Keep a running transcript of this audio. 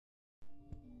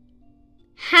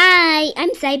Hi,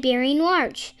 I'm Siberian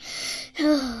larch.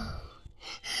 And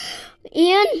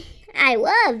I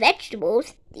love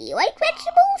vegetables. Do you like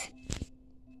vegetables?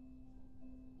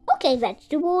 Okay,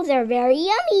 vegetables are very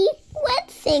yummy.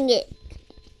 Let's sing it.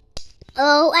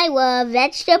 Oh, I love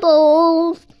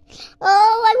vegetables.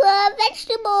 Oh, I love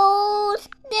vegetables.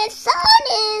 The sun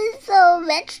is a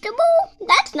vegetable.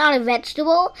 That's not a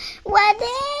vegetable. What they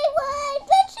like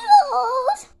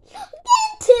vegetables.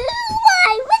 Get to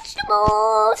my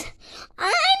vegetables.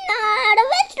 I'm not a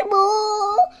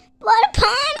vegetable, but a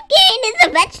pumpkin is a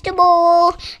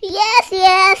vegetable. Yes.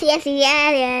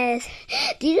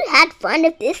 Did you have fun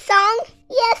with this song?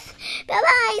 Yes.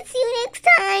 Bye-bye. See you next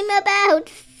time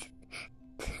about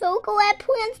Cocoa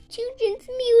Plants Children's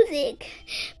Music.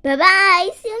 Bye-bye.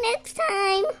 See you next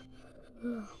time.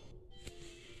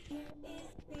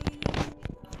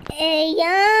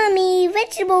 Yummy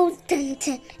vegetables.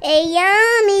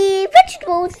 Yummy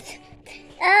vegetables.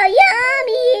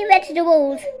 Yummy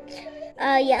vegetables.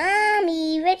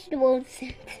 Yummy vegetables.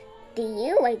 Do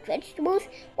you like vegetables?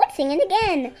 Let's sing it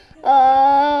again.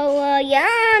 Oh,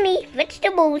 yummy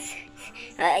vegetables.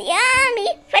 Yummy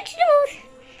vegetables.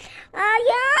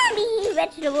 Yummy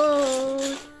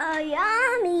vegetables.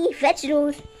 Yummy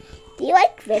vegetables. Do you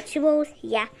like vegetables?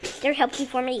 Yeah, they're helpful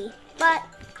for me. But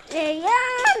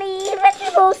yummy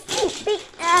vegetables. Yummy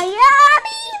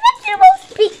vegetables.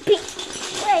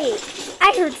 Wait,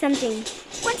 I heard something.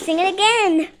 Let's sing it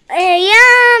again.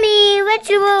 Yummy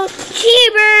vegetables.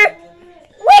 Cheeber.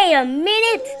 Wait a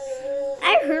minute.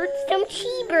 I heard some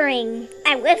cheebering.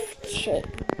 I lift shit.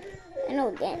 I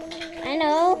know that. I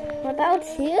know. What about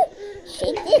you?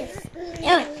 Shake this.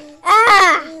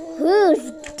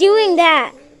 Who's doing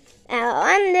that? I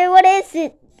wonder what is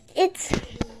it?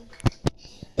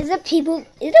 Is a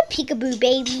peekaboo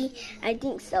baby? I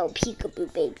think so.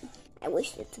 Peekaboo baby. I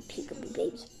wish it's a peekaboo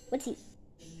baby. What's he?